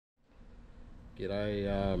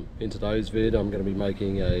G'day, in today's vid I'm going to be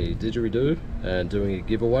making a didgeridoo and doing a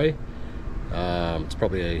giveaway. It's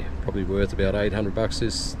probably worth about 800 bucks.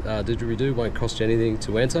 This didgeridoo won't cost you anything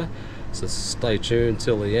to enter, so stay tuned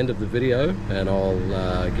till the end of the video and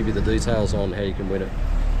I'll give you the details on how you can win it.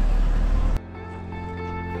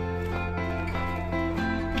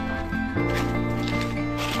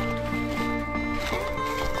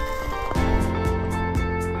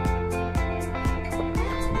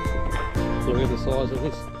 Look at the size of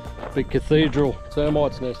this big cathedral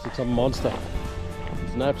termites nest. It's a monster.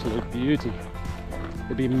 It's an absolute beauty.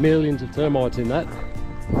 There'd be millions of termites in that.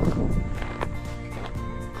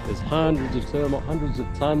 There's hundreds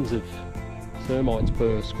of tons of termites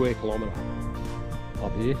per square kilometre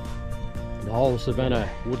up here. The whole savanna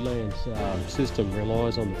woodlands system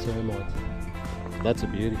relies on the termites. That's a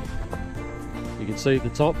beauty. You can see at the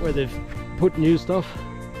top where they've put new stuff,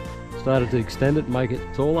 started to extend it and make it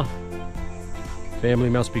taller. Family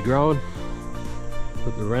must be growing.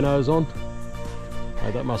 Put the renos on.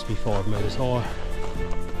 Oh, that must be 5 metres high.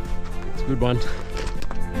 It's a good one.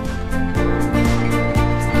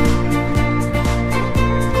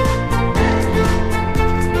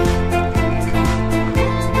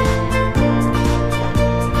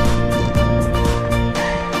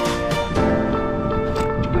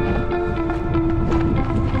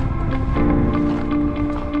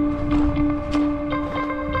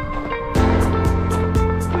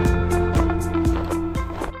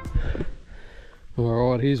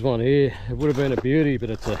 Alright, here's one here. It would have been a beauty, but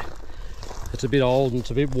it's a bit old and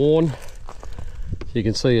it's a bit worn. You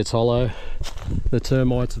can see it's hollow. The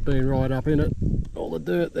termites have been right up in it. All the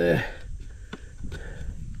dirt there.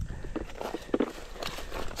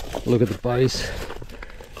 Look at the base.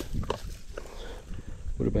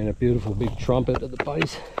 Would have been a beautiful big trumpet at the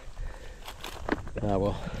base. Ah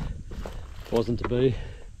well, wasn't to be.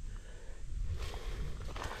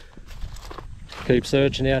 Keep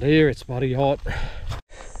searching out here, it's bloody hot.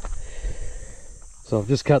 So I've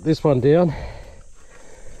just cut this one down.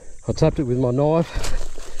 I tapped it with my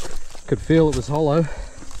knife. Could feel it was hollow,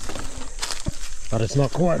 but it's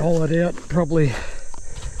not quite hollowed out properly,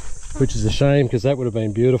 which is a shame because that would have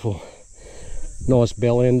been beautiful. Nice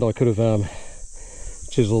bell end. I could have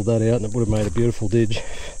chiseled that out and it would have made a beautiful didge.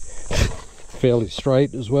 Fairly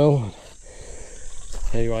straight as well.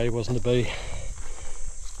 Anyway, it wasn't to be.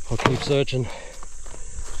 I'll keep searching.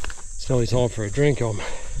 It's nearly time for a drink. I'm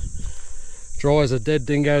dry as a dead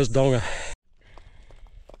dingo's donga.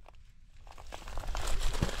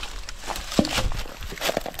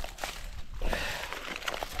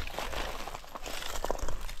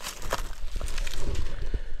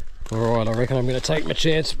 Alright, I reckon I'm going to take my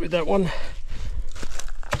chance with that one.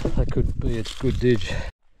 That could be a good didge.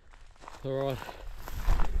 Alright,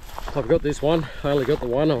 I've got this one. I only got the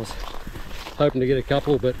one. I was hoping to get a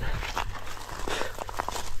couple, but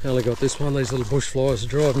I only got this one. These little bush flies are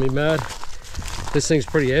driving me mad. This thing's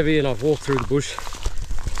pretty heavy and I've walked through the bush a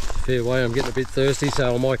fair way. I'm getting a bit thirsty,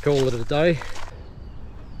 so I might call it a day.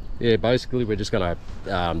 Yeah, basically we're just going to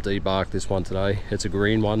debark this one today. It's a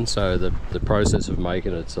green one, so the process of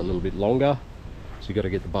making it's a little bit longer. So you've got to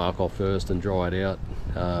get the bark off first and dry it out.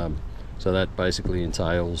 So that basically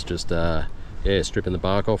entails just stripping the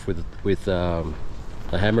bark off with a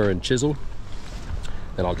hammer and chisel.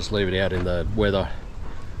 And I'll just leave it out in the weather.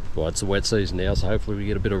 Well, it's the wet season now, so hopefully we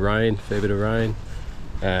get a bit of rain, fair bit of rain.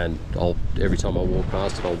 And every time I walk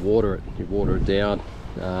past it, I'll water it. You water it down,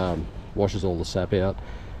 washes all the sap out.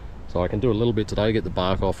 So I can do a little bit today, get the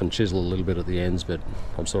bark off and chisel a little bit at the ends, but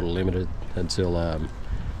I'm sort of limited until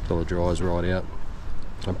it dries right out.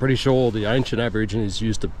 I'm pretty sure the ancient Aborigines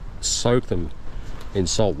used to soak them in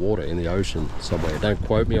salt water in the ocean somewhere. Don't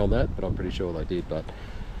quote me on that, but I'm pretty sure they did. But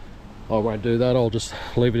I won't do that. I'll just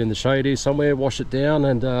leave it in the shade here somewhere, wash it down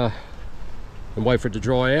and wait for it to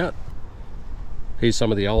dry out. Here's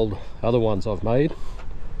some of the other ones I've made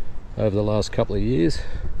over the last couple of years.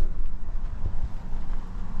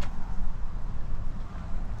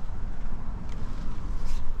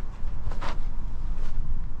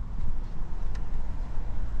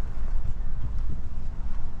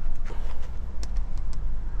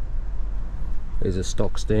 There's a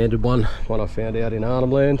stock standard one I found out in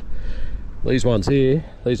Arnhem Land. These ones here,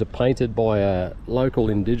 these are painted by a local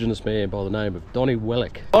indigenous man by the name of Donnie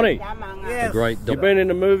Wellick. Donnie, yes. A great. You been in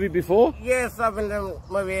a movie before? Yes, I've been in a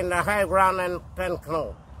movie in the High Ground and Ten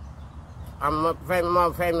Canoe. I'm a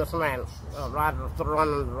more famous man, right to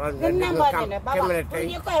run the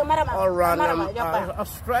community all around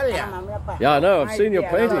Australia. Yeah, I know, I've seen your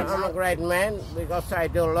paintings. I'm a great man because I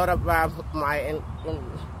do a lot of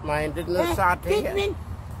my indigenous art here.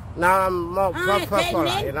 Now I'm more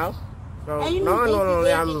popular, you know. So no one will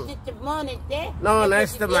estimate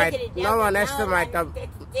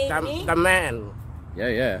the man.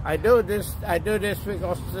 Yeah. I do this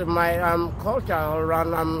because my culture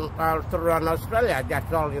around Australia.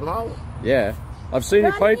 That's all, you know. Yeah. I've seen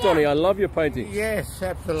you paint, Donnie. I love your paintings. Yes,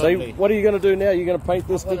 absolutely. So what are you going to do now? You're going to paint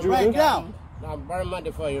this didgeridoo? I'm very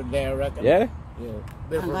ready for you there, I reckon. Yeah?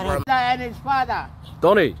 Yeah. And his father.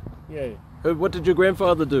 Donnie? Yeah. What did your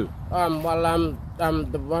grandfather do? Well, I'm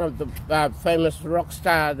one of the famous rock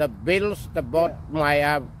star, the Beatles, that bought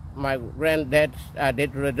my granddad's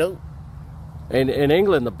didgeridoo. In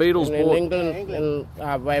England, the Beatles bought... In England,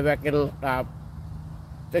 way back in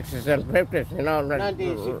 60s and 50s, you know.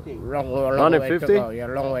 1950. Long way to go. Yeah,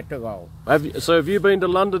 long way to go. So have you been to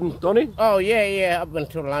London, Donnie? Oh, yeah, I've been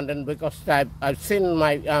to London because I've seen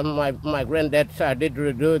my granddad's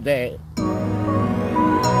didgeridoo there.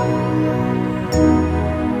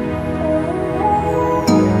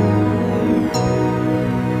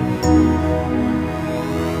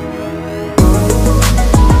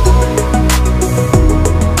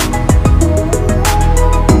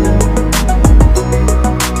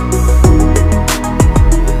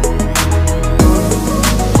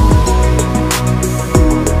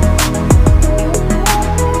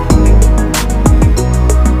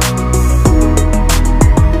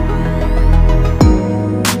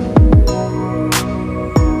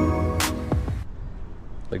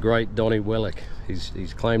 Great Donnie Wellick.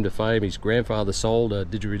 He's claim to fame. His grandfather sold a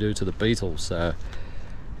didgeridoo to the Beatles. So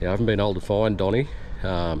yeah, I haven't been able to find Donnie.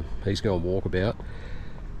 He's going walkabout.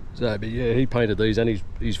 So but yeah, he painted these, and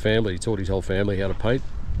his family, he taught his whole family how to paint.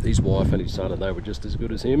 His wife and his son, and they were just as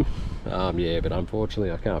good as him. Yeah, but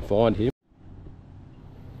unfortunately I can't find him.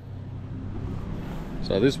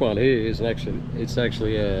 So this one here is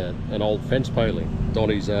actually an old fence paling.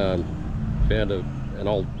 Donnie's found an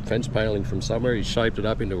old fence paling from somewhere. He shaped it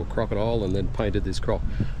up into a crocodile and then painted this croc.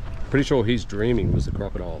 Pretty sure his dreaming was the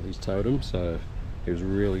crocodile, his totem. So he was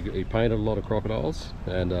really good. He painted a lot of crocodiles,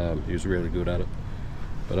 and he was really good at it.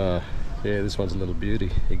 But yeah, this one's a little beauty.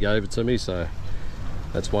 He gave it to me, so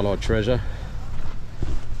that's one I treasure.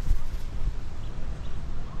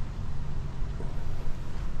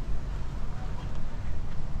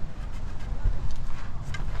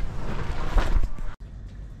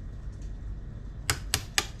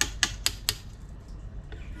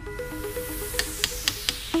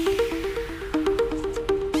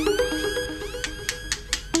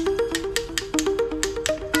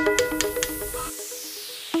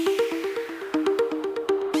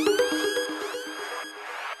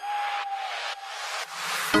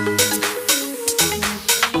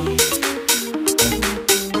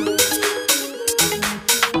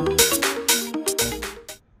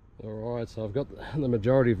 Alright, so I've got the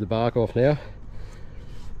majority of the bark off now.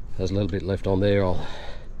 There's a little bit left on there. I'll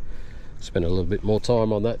spend a little bit more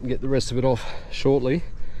time on that and get the rest of it off shortly.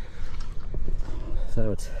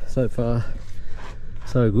 So it's so far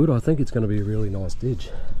so good. I think it's going to be a really nice didge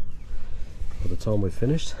by the time we've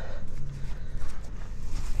finished.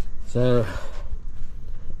 So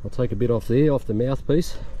I'll take a bit off there, off the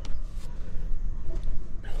mouthpiece,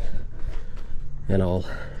 and I'll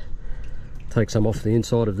take some off the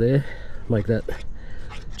inside of there, make that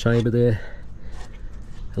chamber there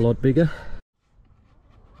a lot bigger.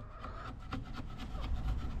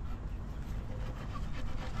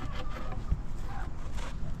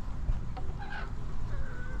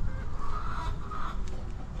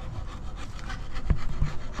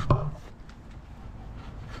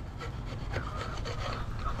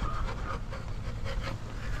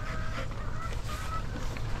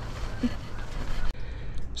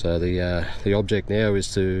 So the object now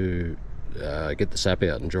is to get the sap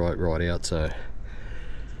out and dry it right out. So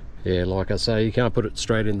yeah, like I say, you can't put it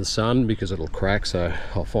straight in the sun because it'll crack, so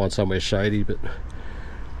I'll find somewhere shady but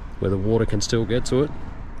where the water can still get to it,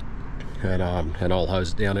 and I'll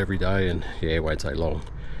hose it down every day, and yeah, it won't take long.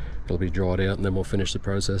 It'll be dried out and then we'll finish the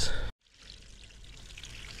process.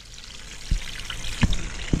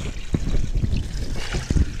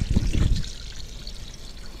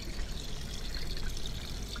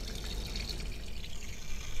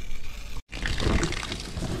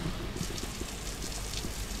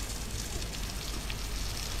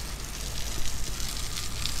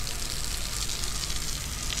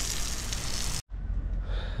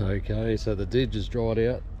 Okay, so the didge is dried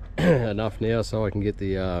out enough now so I can get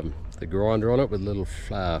the grinder on it with a little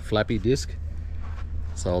flappy disc.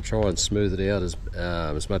 So I'll try and smooth it out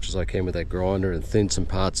as much as I can with that grinder and thin some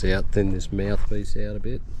parts out, thin this mouthpiece out a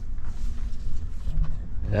bit.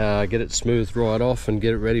 Get it smoothed right off and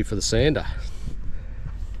get it ready for the sander.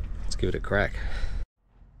 Let's give it a crack.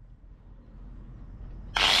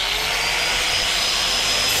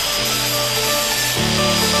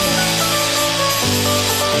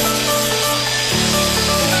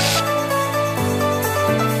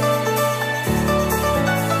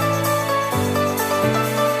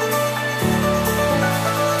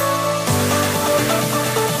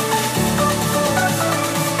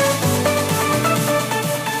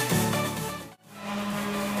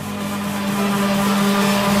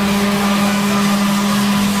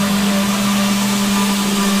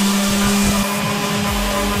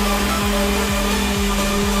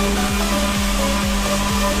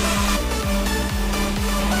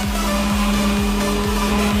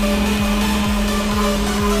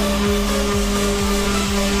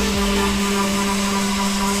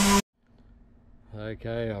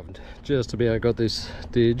 Okay, I've just about got this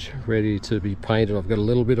Didge ready to be painted. I've got a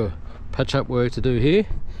little bit of patch-up work to do here.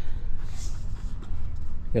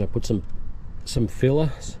 I'm going to put some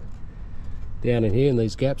fillers down in here in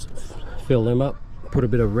these gaps, fill them up, put a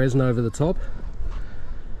bit of resin over the top.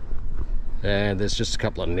 And there's just a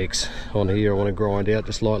couple of nicks on here I want to grind out,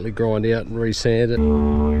 just lightly grind out and resand it.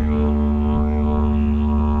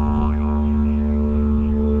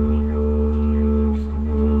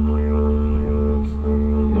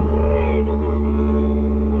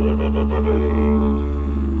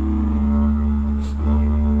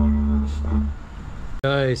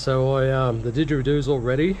 Okay, so the didgeridoo's all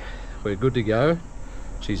ready. We're good to go.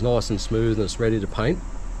 She's nice and smooth and it's ready to paint.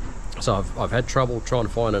 So I've had trouble trying to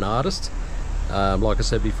find an artist. Like I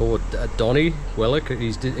said before, Donnie Wellick,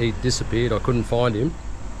 he disappeared. I couldn't find him.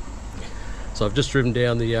 So I've just driven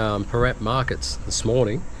down the Parat markets this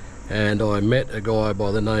morning and I met a guy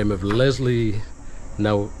by the name of Leslie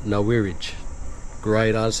Nowirich.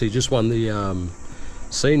 Great artist. He just won the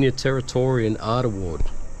Senior Territorian Art Award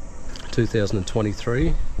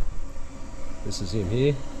 2023. This is him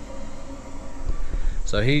here.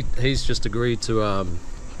 So he's just agreed to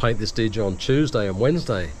paint this Didge on Tuesday and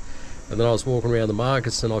Wednesday. And then I was walking around the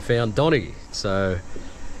markets and I found Donnie. So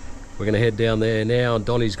we're going to head down there now, and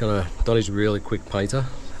Donnie's a really quick painter.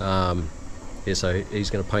 Yeah, so he's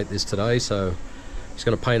going to paint this today. So he's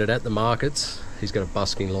going to paint it at the markets. He's got a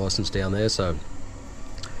busking license down there. So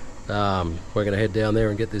we're going to head down there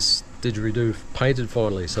and get this didgeridoo painted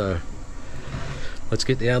finally. So let's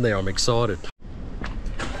get down there. I'm excited.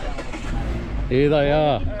 Here they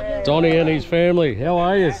are, Donnie and his family. How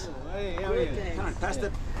are you? Hey, how are you?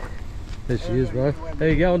 Fantastic. There she is, bro. How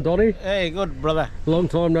you going, Donnie? Hey, good, brother. Long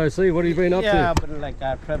time no see. What have you been up to? Yeah, I've been like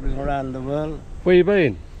traveling around the world. Where you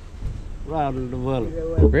been? Around the world.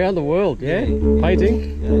 Around the world, yeah?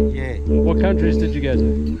 Painting? Yeah. What countries did you go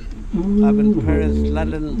to? I've been in Paris,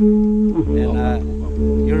 London,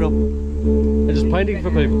 and Europe. And just painting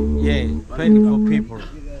for people? Yeah, painting for people.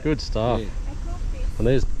 Good stuff. Yeah. And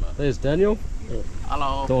there's Daniel.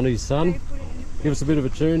 Hello. Donnie's son. Give us a bit of a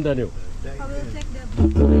tune, Daniel. I will take the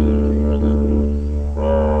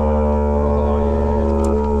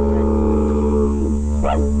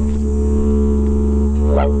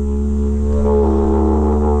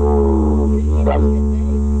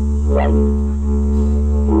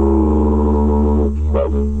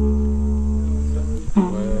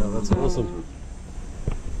Wow, that's awesome.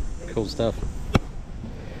 Cool stuff.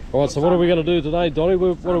 Alright, so what are we going to do today, Donnie?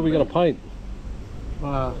 What are we going to paint?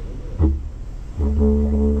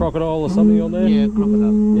 Crocodile or something on there? Yeah,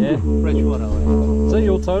 crocodile. Yeah? Freshwater. Is that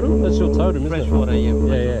your totem? That's your totem, isn't it? Freshwater, yeah.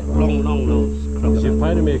 Yeah. Long nose. Crocodile. You've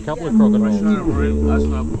painted me a couple of crocodiles.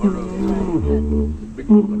 Big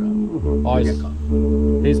crocodile. Oh,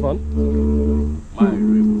 here's one. My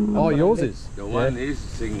rib. Oh, yours is? The one is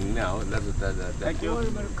singing now. That's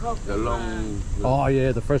the long. Oh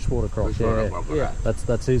yeah, the freshwater croc. Yeah. That's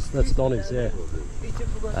Donnie's. Yeah.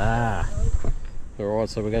 Ah. All right,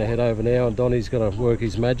 so we're going to head over now, and Donnie's going to work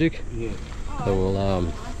his magic. Yeah. So we'll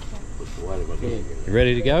You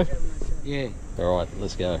ready to go? Yeah. All right,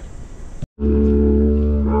 let's go.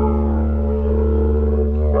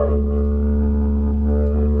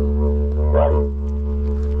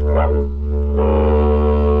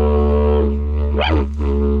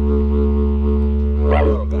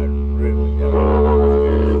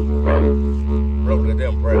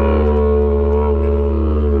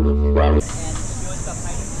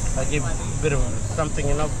 I give a bit of something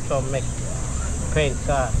enough to make paint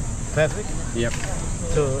perfect. Yep.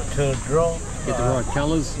 To draw. Get the right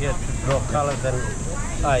colours. Yeah, to draw colors and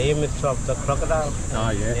image of the crocodile.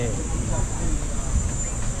 Oh yeah. Yeah.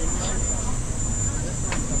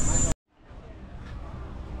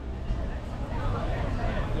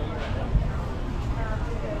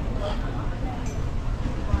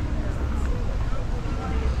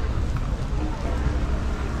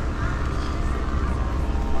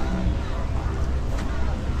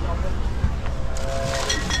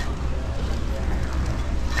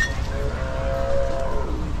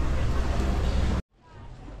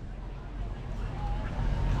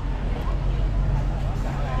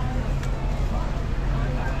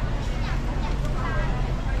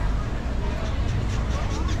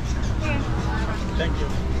 Thank you.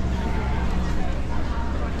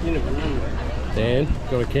 Dan,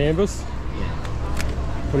 got a canvas? Yeah.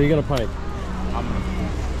 What are you going to paint?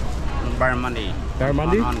 Barramundi.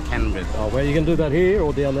 Barramundi? On canvas. Oh, where are you going to do that, here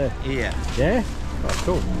or down there? Yeah. Yeah? Oh,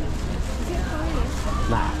 cool.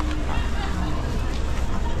 Nah.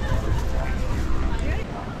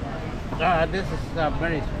 This is a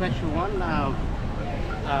very special one.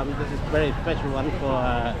 This is very special one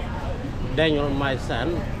for Daniel, my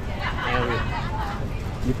son.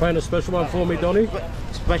 You paint a special one for me, Donnie?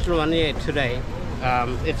 Special one here today.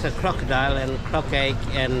 It's a crocodile and croquet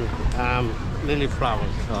and lily flowers.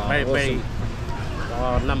 Oh, very, awesome.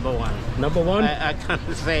 very number one. Number one? I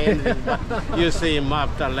can't say anything, but you see him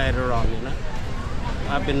after later on, you know.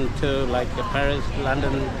 I've been to like Paris,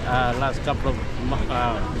 London last couple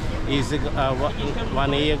of years ago,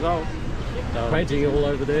 1 year ago. So, Painting all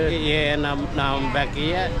over there. yeah, and now I'm back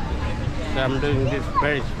here. So I'm doing this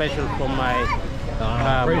very special for my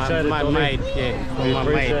appreciate my it, Donnie. mate. Yeah, for We my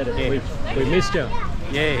appreciate mate. it. Yeah. We missed you.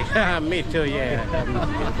 Yeah, me too. Yeah,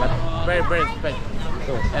 but very, very special.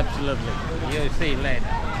 Cool. Absolutely. You'll see later.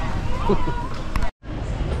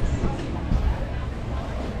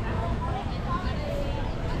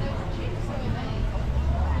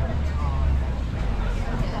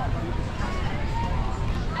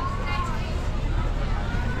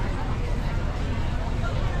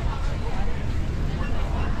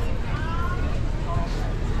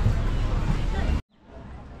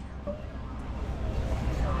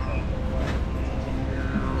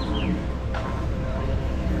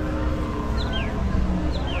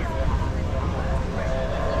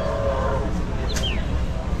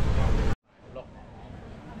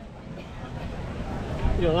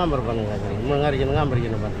 Yung ngambar ba nga gani? Mga rin ngambar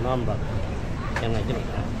yun ba? Ngambar. Yang aja.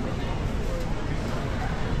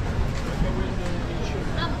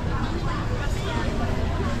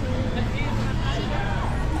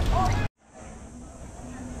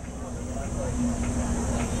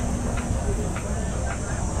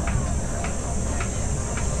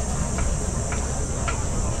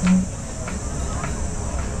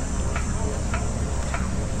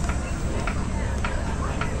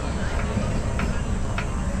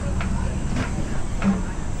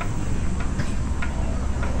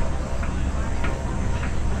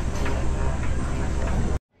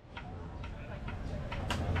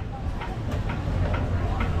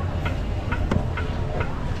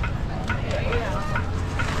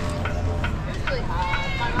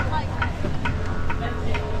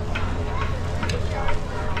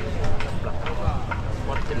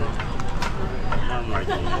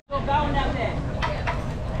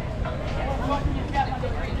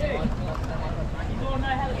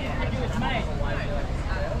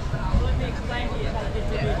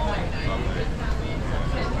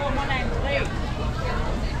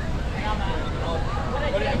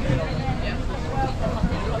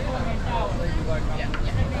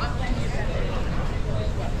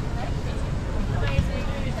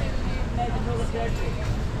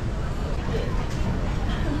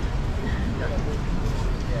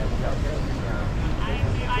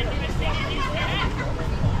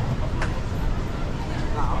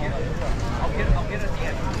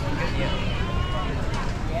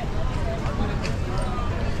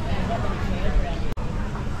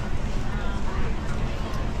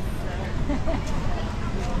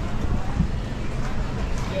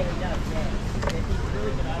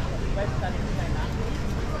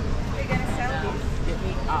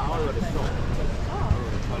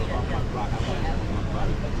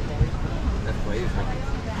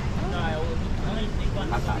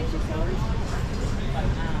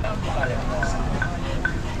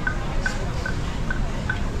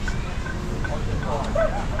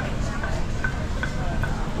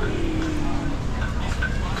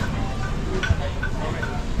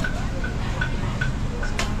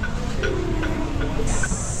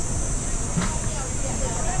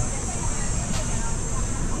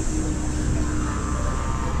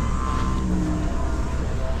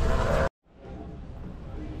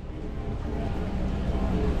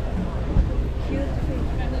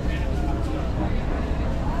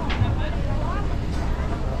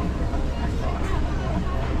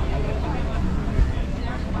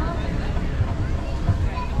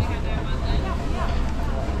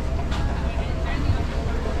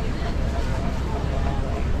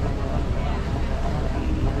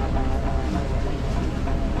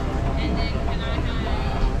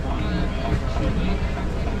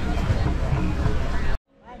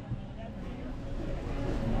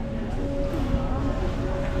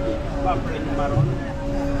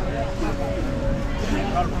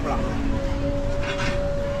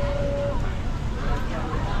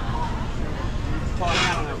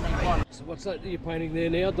 So what's that you're painting there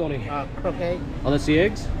now, Donnie? Croquet. Oh, that's the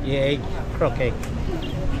eggs? Yeah, egg croquet.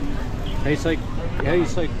 How you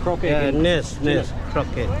say croquet? again? Nes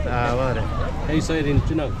croquet. What? How you say it in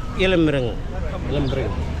Chinook? Ilimring.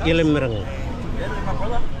 Limbrick. Ilimring.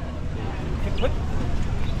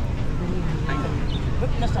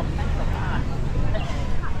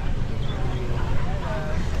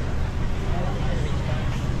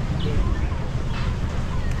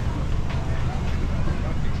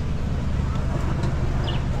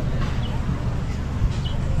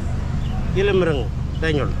 Yilimrung,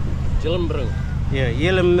 Daniel. Jilimbrung. Yeah,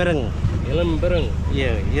 Yilimrung. Jilimbrung.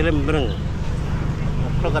 Yeah, Yilimrung.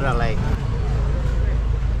 Crocodile lake.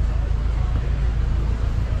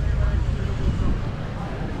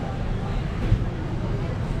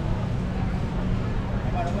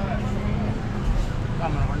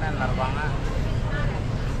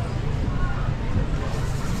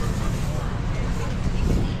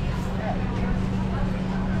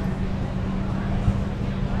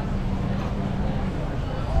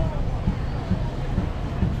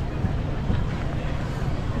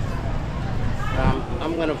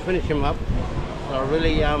 I'm gonna finish him up. So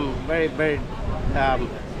really, very,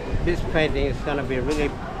 this painting is gonna be really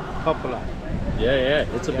popular. Yeah,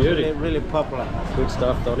 it's a beauty. Really, really popular. Good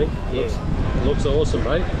stuff, Donny. Yeah. Looks awesome,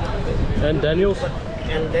 mate. And Daniel's?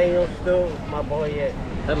 And Daniel still, my boy, yeah.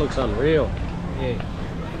 That looks unreal. Yeah.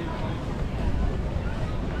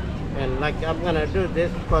 And like I'm gonna do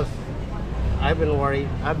this because I've been worried.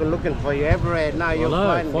 I've been looking for you everywhere. Now you'll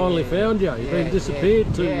find me. Finally found you. You've been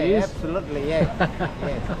disappeared 2 years. Absolutely, yeah.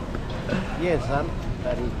 Yeah. Yes, son.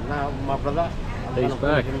 And now my brother, I'm He's gonna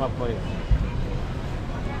back. finish him up for you.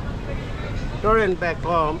 Dorian back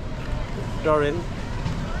home. Dorian,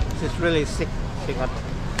 she's really sick. She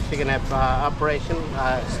can have operation,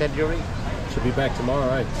 surgery. Should be back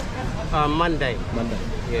tomorrow, eh? Monday. Monday.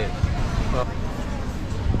 Yeah.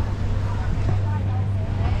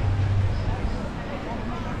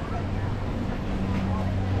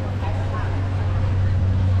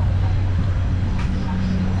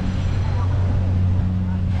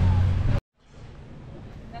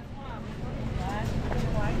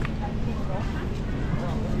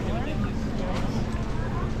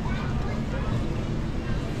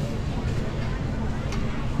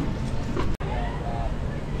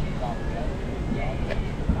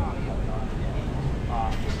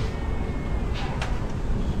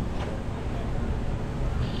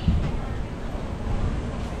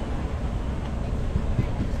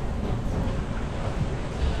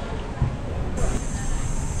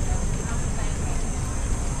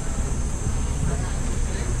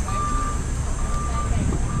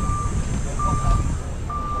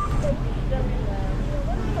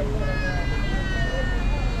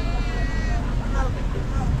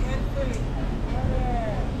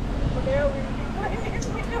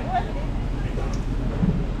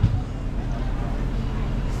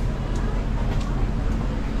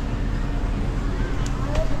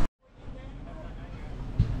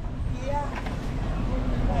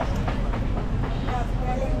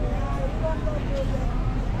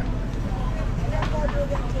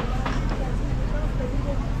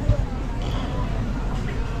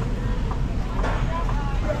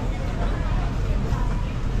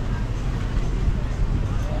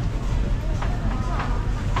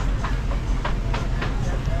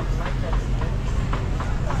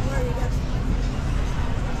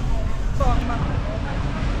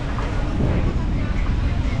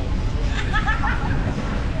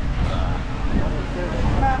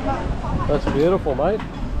 That's beautiful, mate.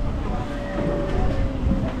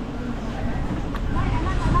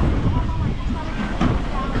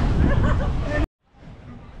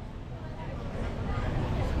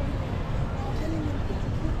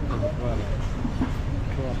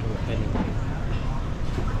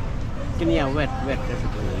 Can you wet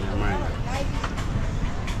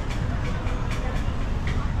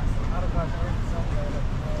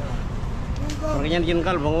Perkenyan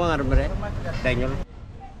jengkal bang ada mereka Daniel.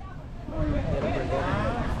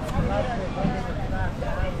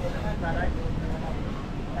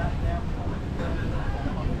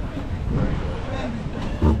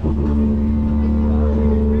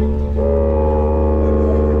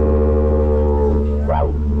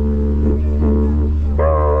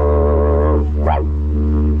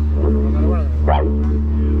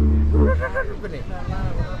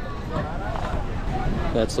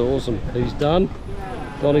 That's awesome. He's done.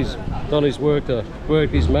 Donny's worked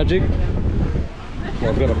his magic.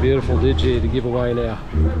 I've got a beautiful didge here to give away now.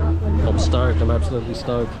 I'm stoked. I'm absolutely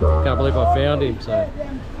stoked. Can't believe I found him. So.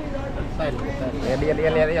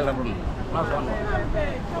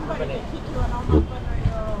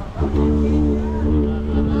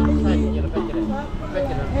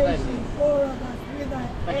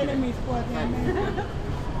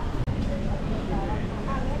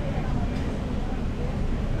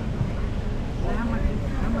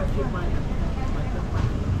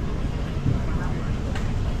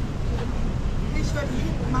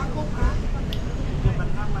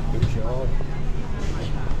 Good job.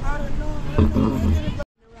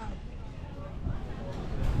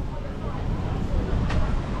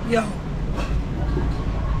 Yo.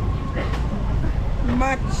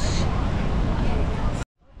 Much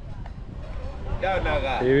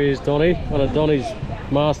Here he is, Donnie. One of Donnie's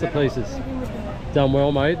masterpieces. Done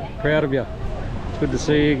well, mate. Proud of you. Good to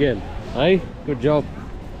see you again. Hey, good job.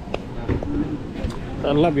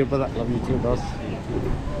 I love you, brother. Love you too, boss.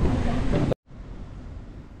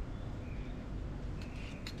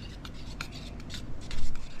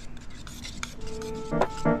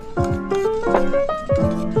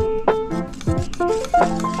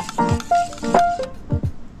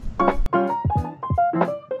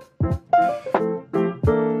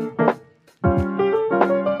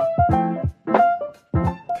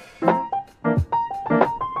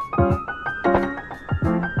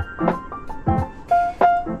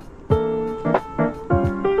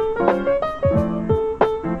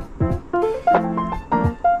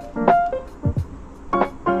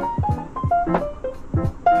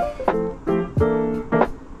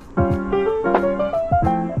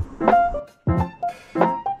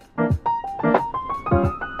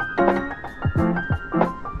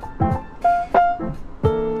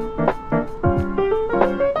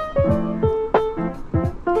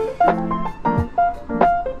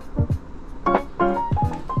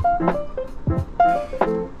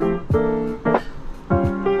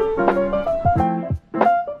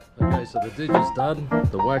 So the didge is done,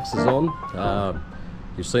 the wax is on.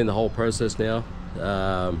 You've seen the whole process now.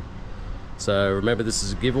 So remember, this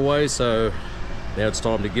is a giveaway, so now it's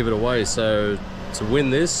time to give it away. So to win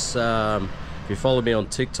this, if you follow me on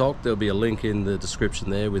TikTok, there'll be a link in the description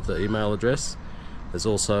there with the email address. There's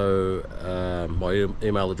also my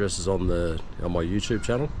email address is on my YouTube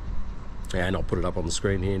channel, and I'll put it up on the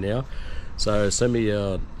screen here now. So send me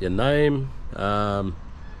your name and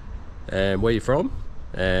where you're from.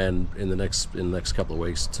 And in the next couple of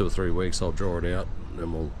weeks, 2 or 3 weeks, I'll draw it out,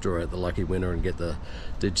 and we'll draw out the lucky winner and get the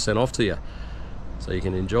didge sent off to you, so you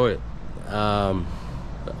can enjoy it.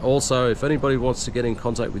 Also, if anybody wants to get in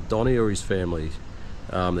contact with Donnie or his family,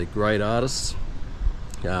 they're great artists,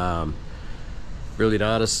 brilliant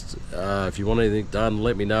artists. If you want anything done,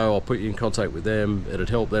 let me know. I'll put you in contact with them. It'd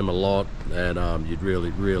help them a lot, and you'd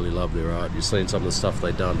really love their art. You've seen some of the stuff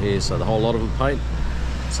they've done here, so the whole lot of them paint.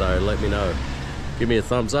 So let me know. Give me a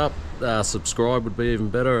thumbs up, subscribe would be even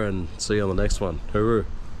better, and see you on the next one. Hooroo.